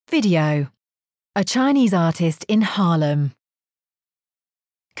Video. A Chinese artist in Harlem.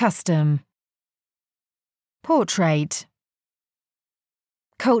 Custom. Portrait.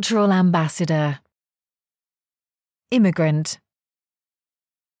 Cultural ambassador. Immigrant.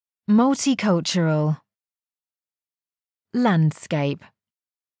 Multicultural. Landscape.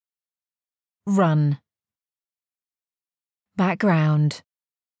 Run. Background.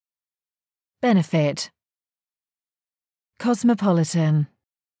 Benefit. Cosmopolitan.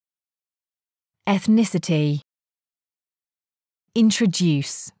 Ethnicity.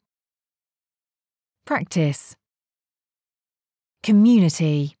 Introduce. Practice.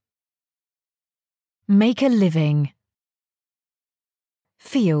 Community. Make a living.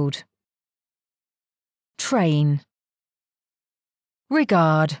 Field. Train.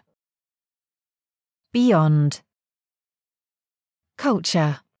 Regard. Beyond.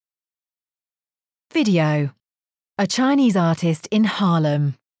 Culture. Video. A Chinese artist in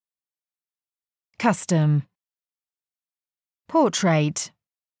Harlem. Custom. Portrait.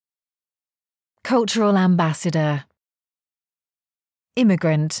 Cultural ambassador.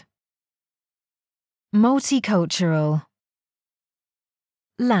 Immigrant. Multicultural.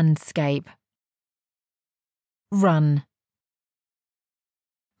 Landscape. Run.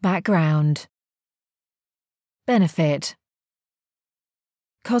 Background. Benefit.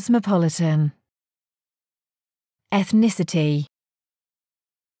 Cosmopolitan. Ethnicity.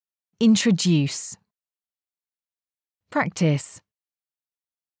 Introduce. Practice.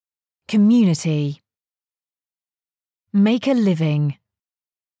 Community. Make a living.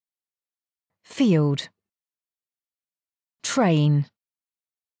 Field. Train.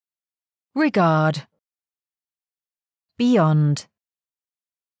 Regard. Beyond.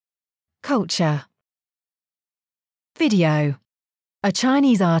 Culture. Video. A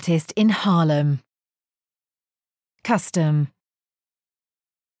Chinese artist in Harlem. Custom.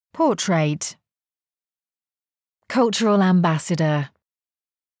 Portrait. Cultural ambassador.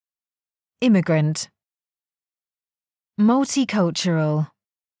 Immigrant. Multicultural.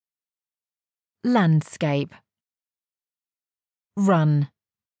 Landscape. Run.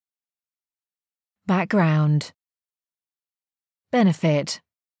 Background. Benefit.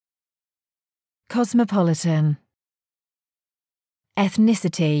 Cosmopolitan.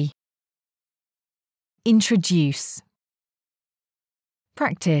 Ethnicity. Introduce.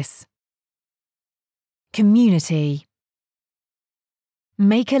 Practice. Community.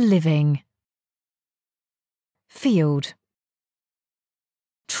 Make a living. Field.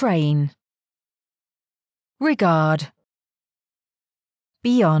 Train. Regard.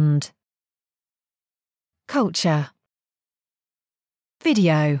 Beyond. Culture.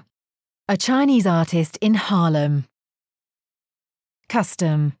 Video. A Chinese artist in Harlem.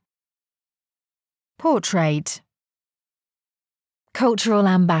 Custom. Portrait. Cultural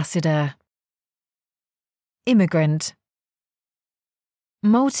ambassador. Immigrant.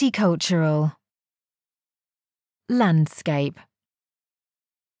 Multicultural. Landscape.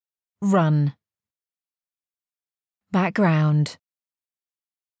 Run. Background.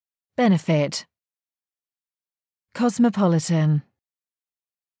 Benefit. Cosmopolitan.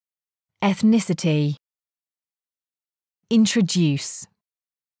 Ethnicity. Introduce.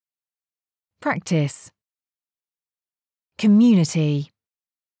 Practice. Community.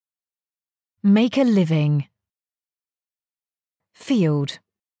 Make a living. Field.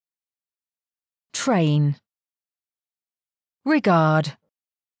 Train. Regard.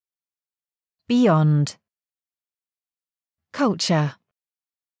 Beyond. Culture.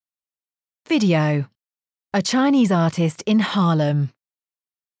 Video. A Chinese artist in Harlem.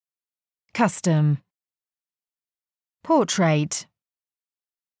 Custom. Portrait.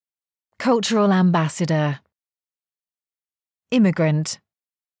 Cultural ambassador. Immigrant.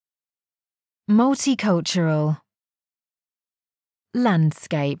 Multicultural.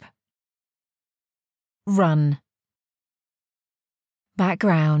 Landscape. Run.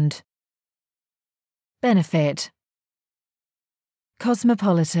 Background. Benefit.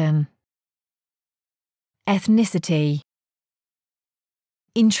 Cosmopolitan. Ethnicity.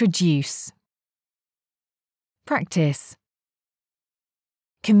 Introduce. Practice.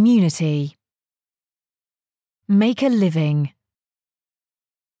 Community. Make a living.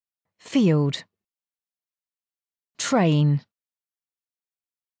 Field. Train.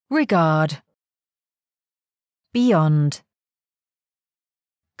 Regard. Beyond.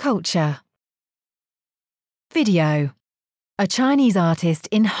 Culture. Video. A Chinese artist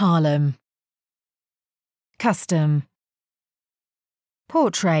in Harlem. Custom.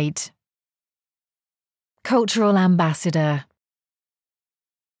 Portrait. Cultural ambassador.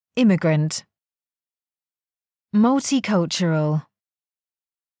 Immigrant. Multicultural.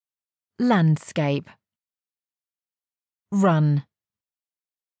 landscape, run,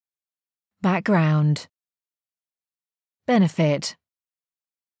 background, benefit,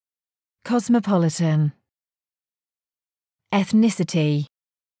 cosmopolitan, ethnicity,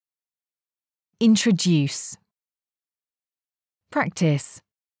 introduce, practice,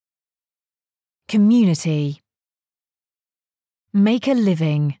 community, make a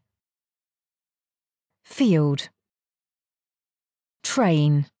living, field,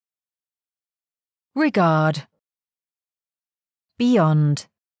 train, regard, beyond,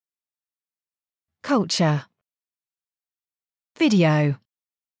 culture, video,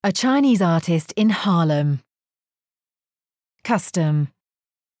 a Chinese artist in Harlem, custom,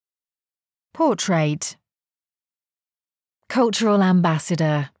 portrait, cultural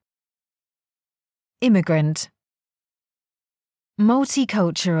ambassador, immigrant,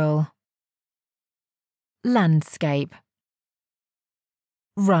 multicultural, landscape,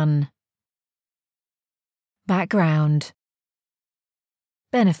 run, background,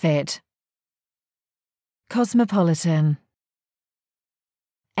 benefit, cosmopolitan,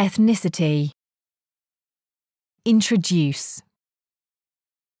 ethnicity, introduce,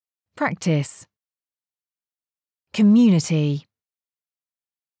 practice, community,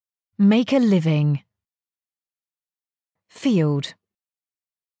 make a living, field,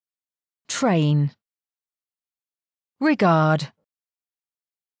 train, regard,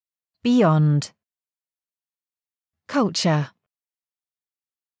 beyond, culture,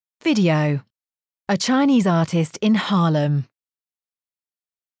 video, a Chinese artist in Harlem,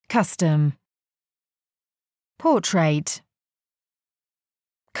 custom, portrait,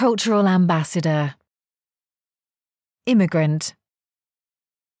 cultural ambassador, immigrant,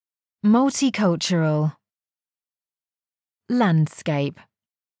 multicultural, landscape,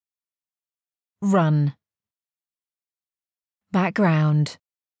 run, background,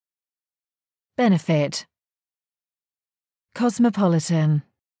 benefit, cosmopolitan,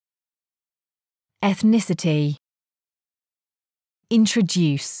 ethnicity,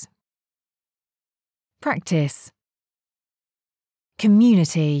 introduce, practice,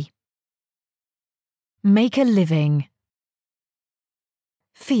 community, make a living,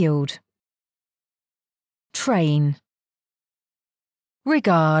 field, train,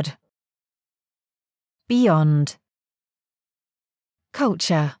 regard, beyond,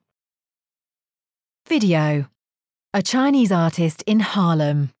 culture, video, a Chinese artist in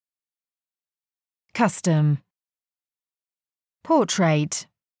Harlem, custom, portrait,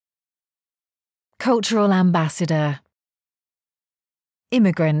 cultural ambassador,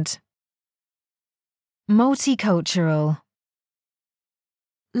 immigrant, multicultural,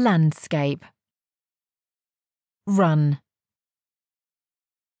 landscape, run,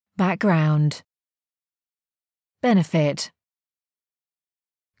 background, benefit,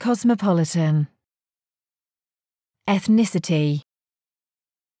 cosmopolitan, ethnicity,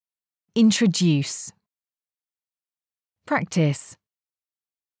 introduce, practice,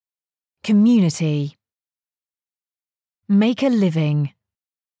 community, make a living,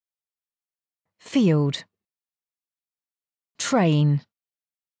 field, train,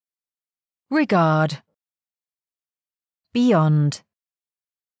 regard, beyond,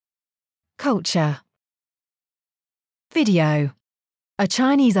 culture, video, a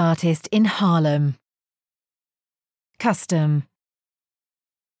Chinese artist in Harlem, custom,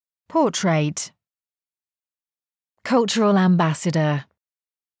 portrait, cultural ambassador,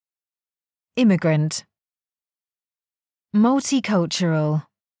 immigrant, multicultural,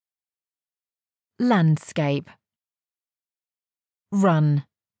 landscape, run,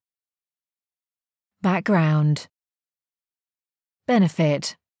 background,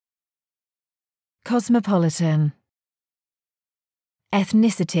 benefit, cosmopolitan,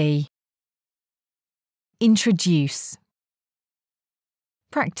 ethnicity, introduce,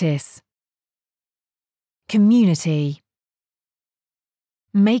 practice, community,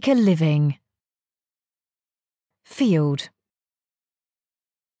 make a living, field,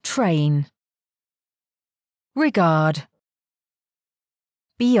 train, regard,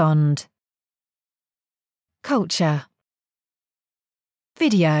 beyond, culture,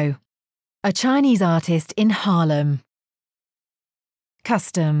 video, a Chinese artist in Harlem,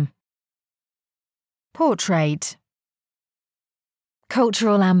 custom, portrait,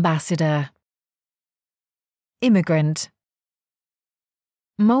 cultural ambassador, immigrant,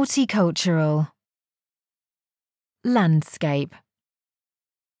 multicultural, landscape,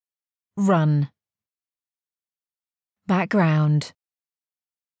 run, background,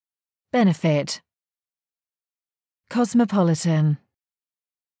 benefit, cosmopolitan,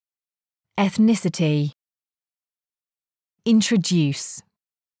 ethnicity, introduce,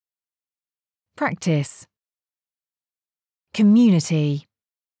 practice, community,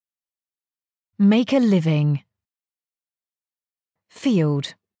 make a living,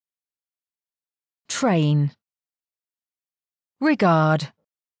 field, train, regard,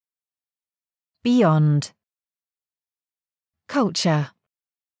 beyond, culture,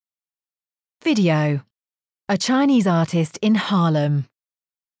 video, a Chinese artist in Harlem,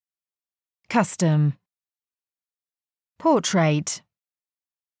 custom, portrait,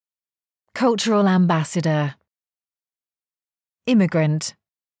 cultural ambassador, immigrant,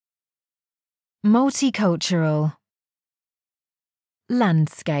 multicultural,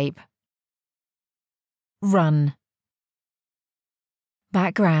 landscape, run,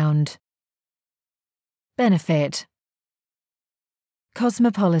 background, benefit,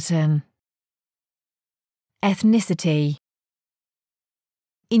 cosmopolitan, ethnicity,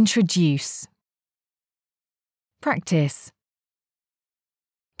 introduce, practice,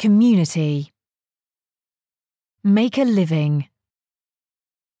 community, make a living,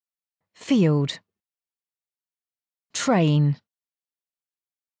 field, train,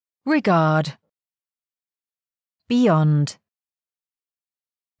 regard, beyond,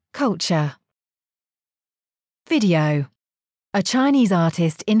 culture, video, a Chinese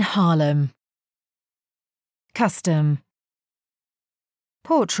artist in Harlem, custom,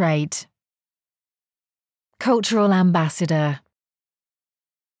 portrait, cultural ambassador,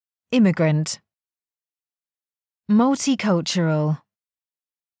 immigrant, multicultural,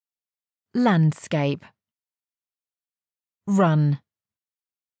 landscape, run,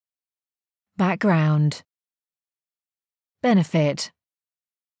 background, benefit,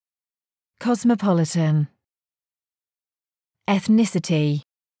 cosmopolitan, ethnicity,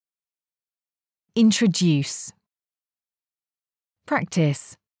 introduce,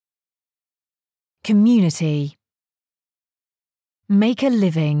 practice, community, make a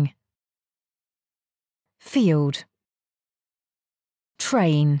living, field,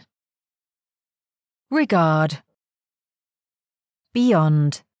 train, regard,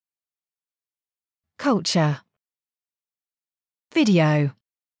 beyond, culture, video,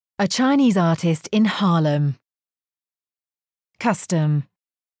 a Chinese artist in Harlem, custom,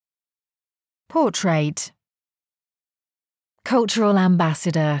 portrait, cultural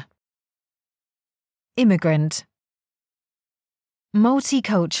ambassador, immigrant,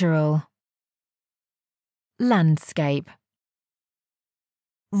 multicultural, landscape,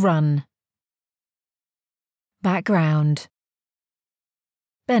 run, background,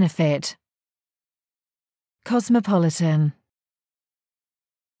 benefit, cosmopolitan,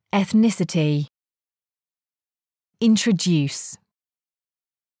 ethnicity, introduce,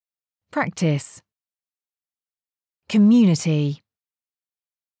 practice, community,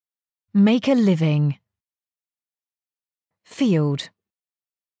 make a living, field,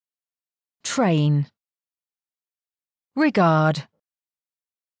 train, regard,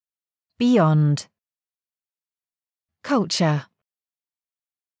 beyond, culture,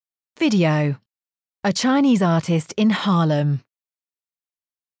 video, a Chinese artist in Harlem,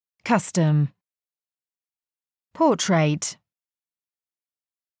 custom, portrait,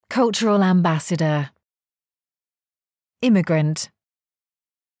 cultural ambassador, immigrant,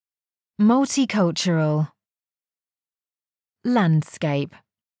 multicultural, landscape,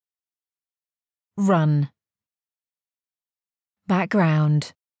 run,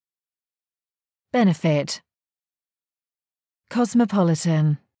 background, benefit,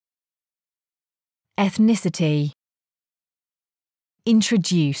 cosmopolitan, ethnicity,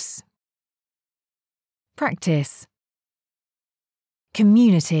 introduce, practice,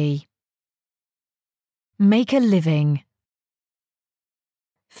 community, make a living,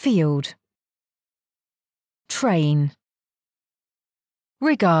 field, train,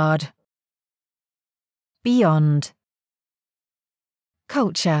 regard, beyond,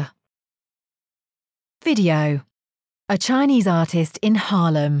 culture, video, a Chinese artist in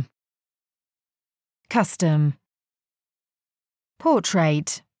Harlem, custom,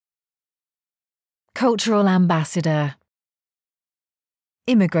 portrait, cultural ambassador,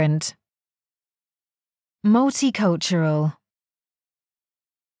 immigrant, multicultural,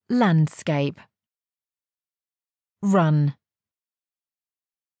 landscape, run,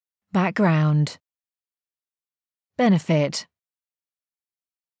 background, benefit,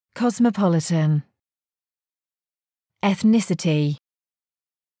 cosmopolitan, ethnicity,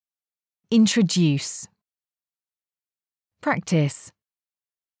 introduce, practice,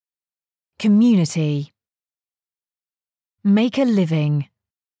 community, make a living,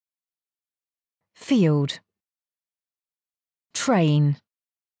 field, train,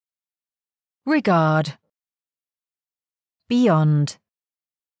 regard, beyond,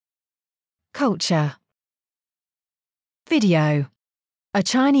 Culture. Video. A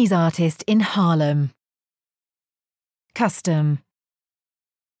Chinese artist in Harlem. Custom.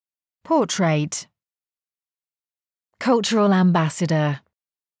 Portrait. Cultural ambassador.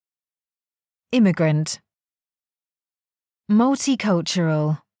 Immigrant.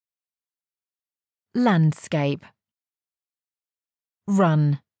 Multicultural. Landscape.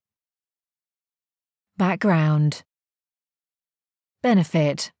 Run. Background.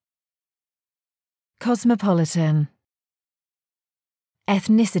 Benefit. Cosmopolitan.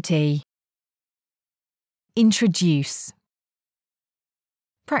 Ethnicity. Introduce.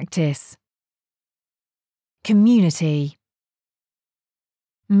 Practice. Community.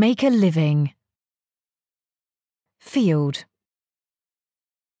 Make a living. Field.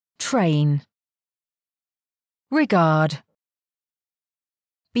 Train. Regard.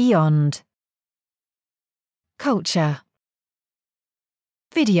 Beyond. Culture.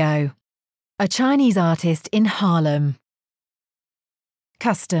 Video. A Chinese artist in Harlem.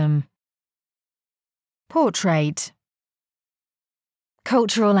 Custom. Portrait.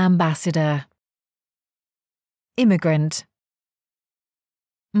 Cultural ambassador. Immigrant.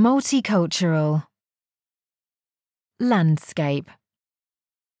 Multicultural. Landscape.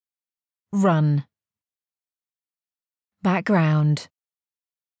 Run. Background.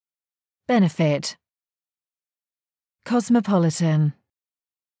 Benefit. Cosmopolitan.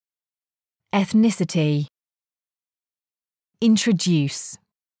 Ethnicity. Introduce.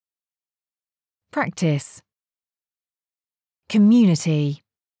 Practice. Community.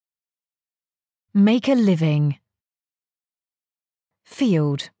 Make a living.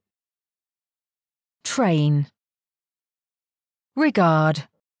 Field. Train. Regard.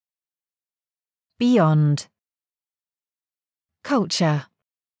 Beyond. Culture.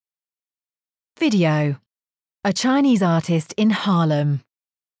 Video. A Chinese artist in Harlem.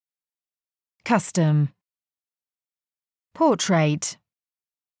 Custom. Portrait.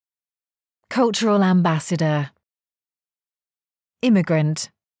 Cultural ambassador.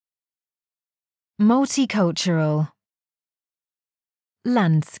 Immigrant. Multicultural.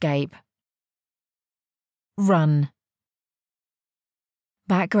 Landscape. Run.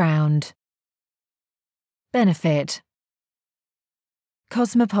 Background. Benefit.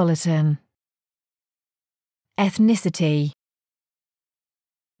 Cosmopolitan. Ethnicity.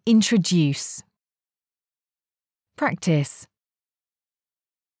 Introduce. Practice.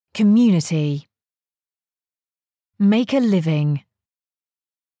 Community. Make a living.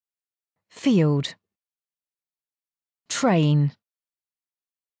 Field. Train.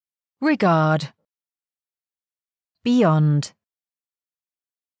 Regard. Beyond.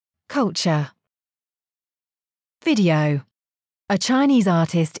 Culture. Video. A Chinese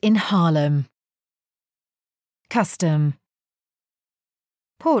artist in Harlem. Custom.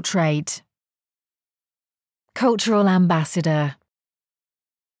 Portrait. Cultural ambassador.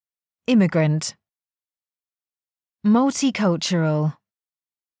 Immigrant. Multicultural.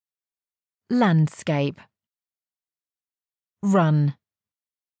 Landscape. Run.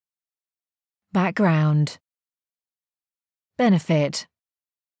 Background. Benefit.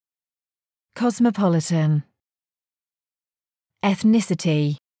 Cosmopolitan.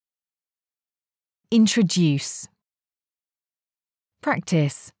 Ethnicity. Introduce.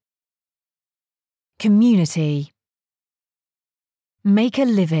 Practice. Community. Make a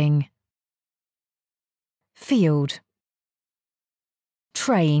living. Field.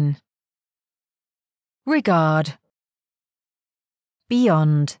 Train. Regard.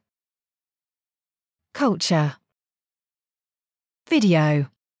 Beyond. Culture. Video.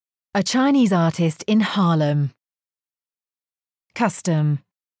 A Chinese artist in Harlem. Custom.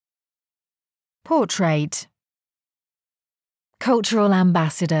 Portrait. Cultural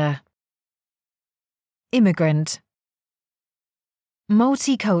ambassador. Immigrant.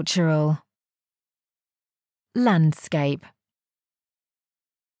 Multicultural. Landscape.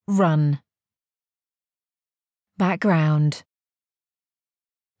 Run. Background.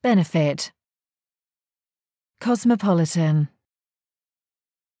 Benefit. Cosmopolitan.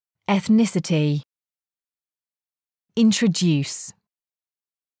 Ethnicity. Introduce.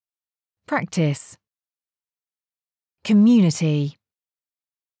 Practice. Community.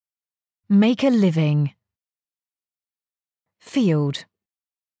 Make a living. Field.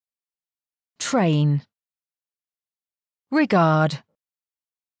 Train. Regard.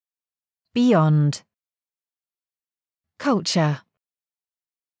 Beyond. Culture.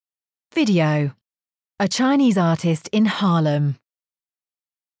 Video. A Chinese artist in Harlem.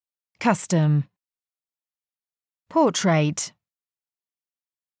 Custom. Portrait.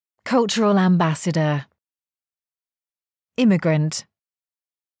 Cultural ambassador. Immigrant.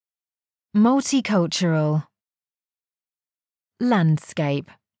 multicultural,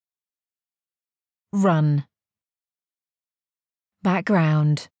 landscape, run,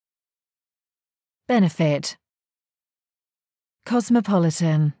 background, benefit,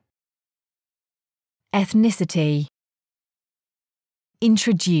 cosmopolitan, ethnicity,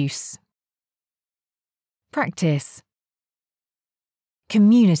 introduce, practice,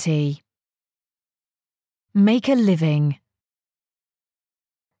 community, make a living,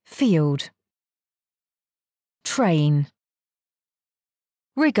 field, train,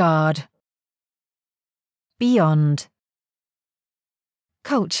 regard, beyond,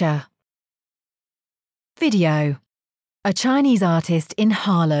 culture, video, a Chinese artist in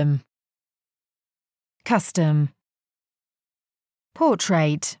Harlem, custom,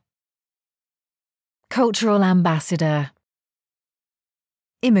 portrait, cultural ambassador,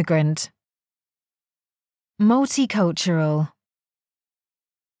 immigrant, multicultural,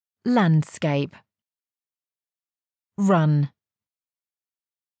 landscape, run,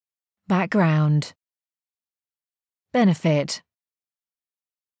 background, benefit,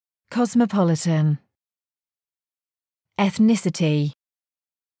 cosmopolitan, ethnicity,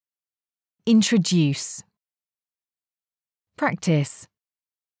 introduce, practice,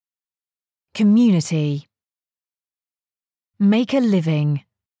 community, make a living,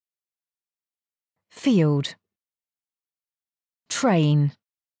 field, train,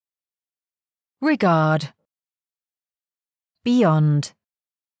 regard, beyond,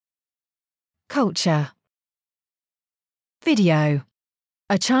 culture, video,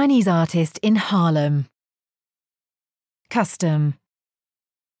 a Chinese artist in Harlem, custom,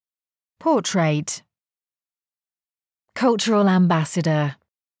 portrait, cultural ambassador,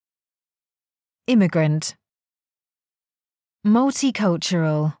 immigrant,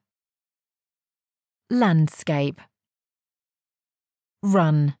 multicultural, landscape,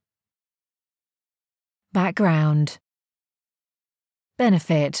 run, background,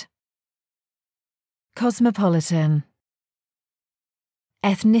 benefit, cosmopolitan,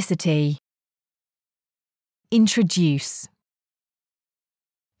 ethnicity, introduce,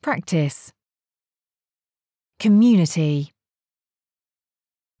 practice, community,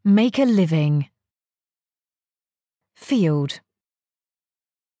 make a living, field,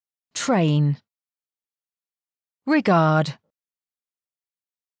 train, regard,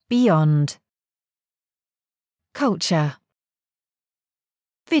 beyond, culture,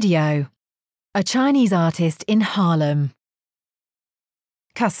 video, a Chinese artist in Harlem,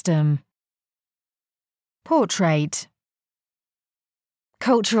 custom, portrait,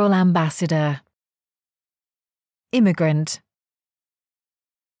 cultural ambassador, immigrant,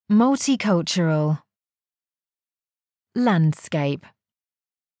 multicultural, landscape,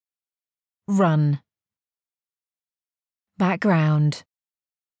 run, background,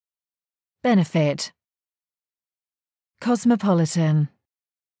 benefit, cosmopolitan,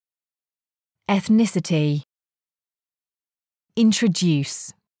 ethnicity,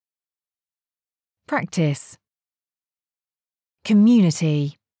 introduce, practice,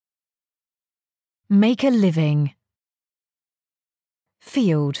 community, make a living,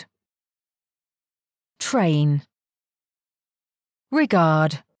 field, train,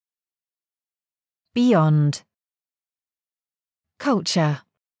 regard, beyond, culture,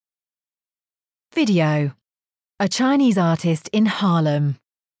 video, a Chinese artist in Harlem, custom, portrait, cultural ambassador, immigrant, multicultural, landscape, run, background, benefit, cosmopolitan, ethnicity, introduce, practice, video, a Chinese artist in Harlem,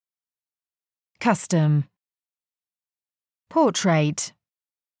 custom, portrait,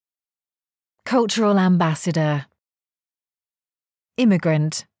 cultural ambassador,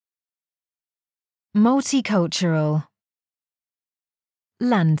 immigrant, multicultural,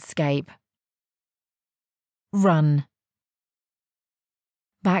 landscape, run,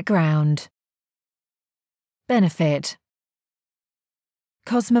 background, benefit,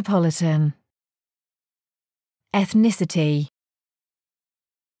 cosmopolitan, ethnicity,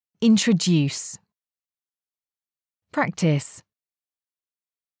 introduce, practice,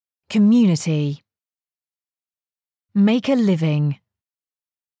 community, make a living,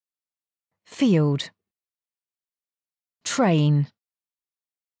 field, train,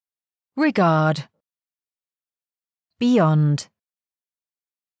 regard, beyond,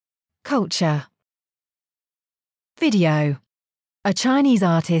 culture, video, a Chinese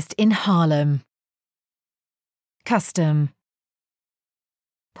artist in Harlem, custom,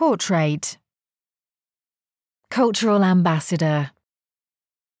 portrait, cultural ambassador,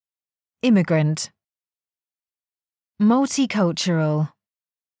 immigrant, multicultural,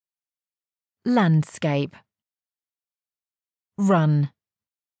 landscape, run,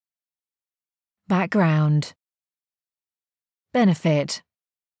 background, benefit,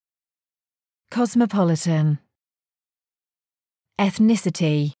 cosmopolitan,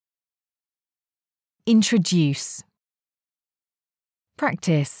 ethnicity, Introduce.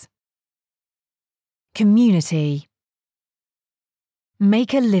 Practice. Community.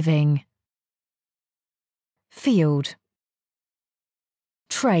 Make a living. Field.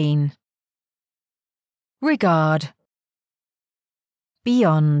 Train. Regard.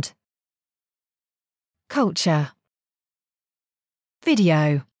 Beyond. Culture.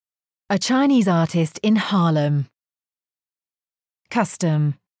 Video. A Chinese artist in Harlem.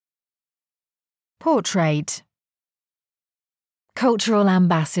 Custom. Portrait. Cultural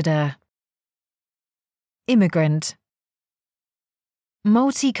ambassador. Immigrant.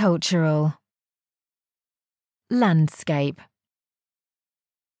 Multicultural. Landscape.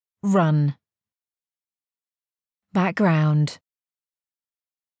 Run. Background.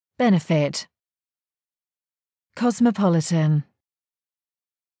 Benefit. Cosmopolitan.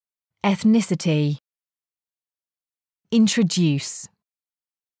 Ethnicity. Introduce.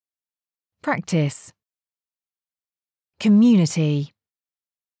 Practice. Community.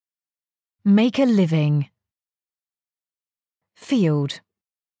 Make a living. Field.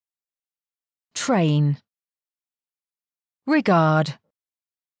 Train. Regard.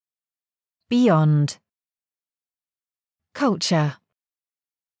 Beyond. Culture.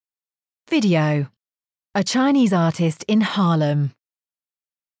 Video. A Chinese artist in Harlem.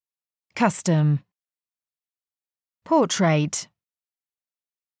 Custom. Portrait.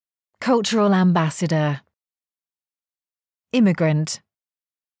 Cultural ambassador. Immigrant.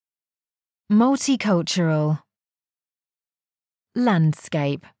 Multicultural.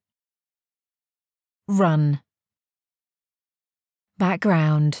 Landscape. Run.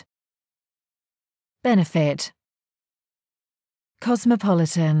 Background. Benefit.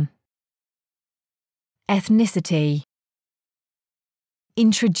 Cosmopolitan. Ethnicity.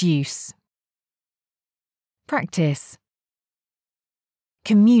 Introduce. Practice.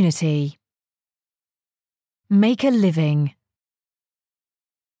 Community. Make a living.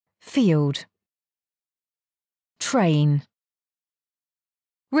 Field. Train.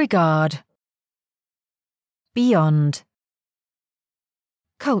 Regard. Beyond.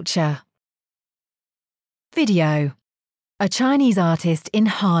 Culture. Video. A Chinese artist in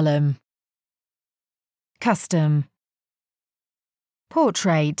Harlem. Custom.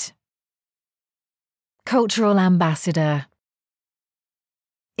 Portrait. Cultural ambassador.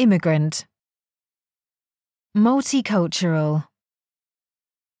 Immigrant. Multicultural.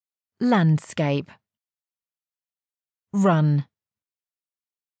 Landscape. Run.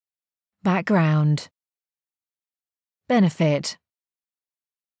 Background. Benefit.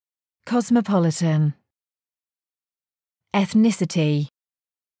 Cosmopolitan. Ethnicity.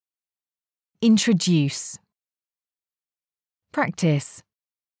 Introduce. Practice.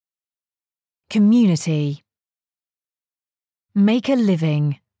 Community. Make a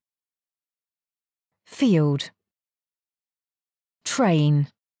living. Field. Train.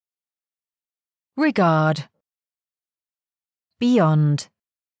 Regard. Beyond.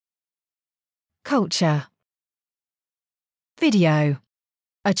 Culture. Video.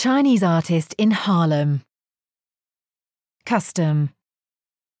 A Chinese artist in Harlem. Custom.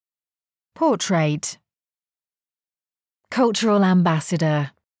 Portrait. Cultural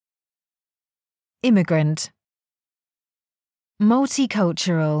ambassador. Immigrant.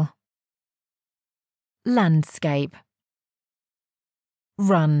 Multicultural. Landscape.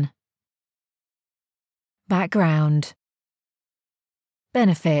 Run. Background.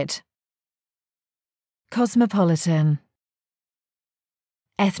 Benefit. Cosmopolitan.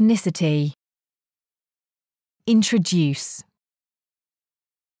 Ethnicity. Introduce.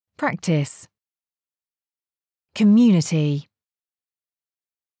 Practice. Community.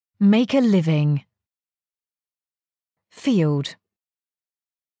 Make a living. Field.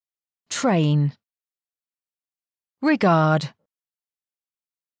 Train. Regard.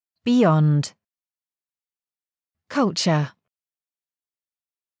 Beyond. Culture.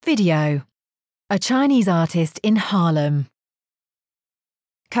 Video. A Chinese artist in Harlem.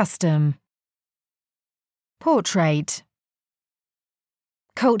 Custom. Portrait.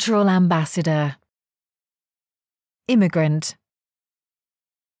 Cultural ambassador. Immigrant.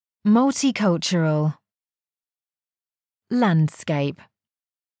 Multicultural. Landscape.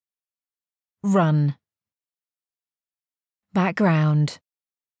 Run. Background.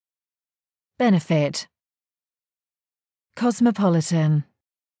 Benefit. Cosmopolitan.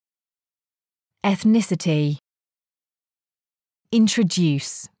 Ethnicity.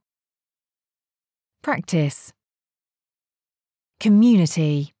 Introduce. Practice.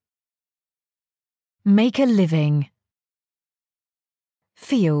 Community. Make a living.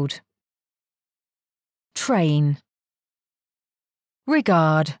 Field. Train.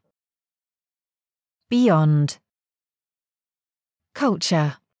 Regard. beyond,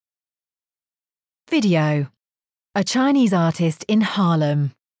 culture, video, a Chinese artist in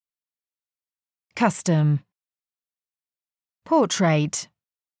Harlem, custom, portrait,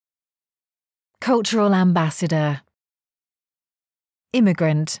 cultural ambassador,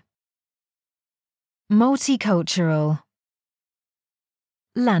 immigrant, multicultural,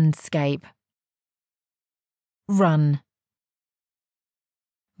 landscape, run,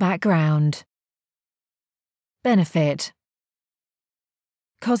 background, benefit,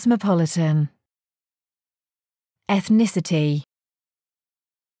 cosmopolitan, ethnicity,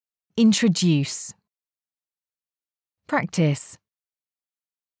 introduce, practice,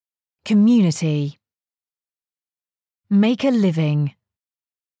 community, make a living,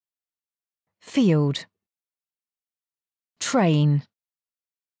 field, train,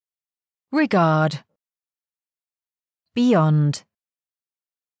 regard, beyond,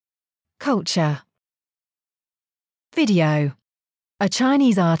 culture, video, a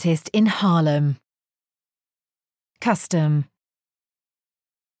Chinese artist in Harlem, custom,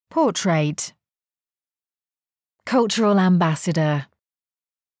 portrait, cultural ambassador,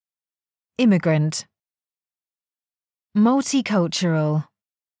 immigrant, multicultural,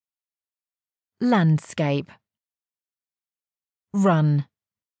 landscape, run,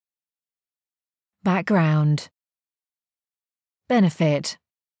 background, benefit,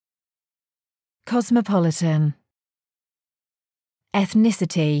 cosmopolitan,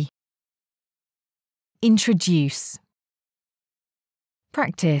 ethnicity, introduce,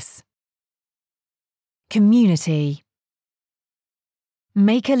 practice, community,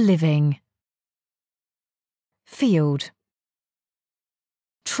 make a living, field,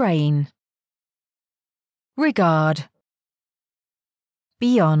 train, regard,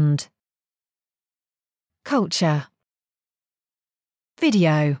 beyond, culture,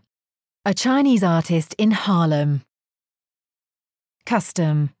 video, a Chinese artist in Harlem,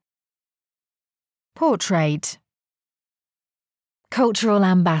 custom, portrait, cultural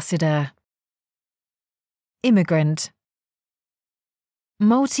ambassador, immigrant,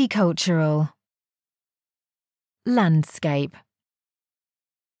 multicultural, landscape,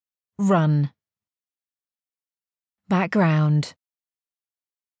 run, background,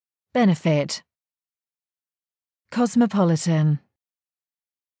 benefit, cosmopolitan,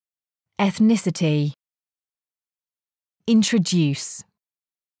 ethnicity, introduce,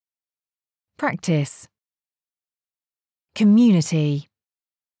 practice, community,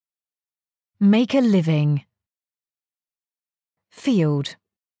 make a living, field,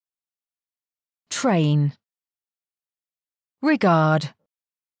 train, regard,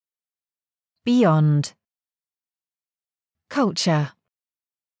 beyond, culture,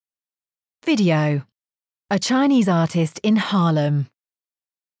 video, a Chinese artist in Harlem,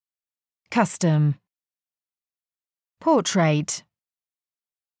 custom, portrait,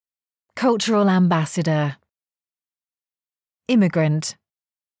 cultural ambassador, immigrant,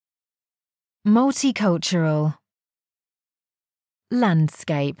 multicultural,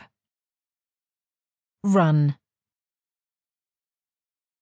 landscape, run,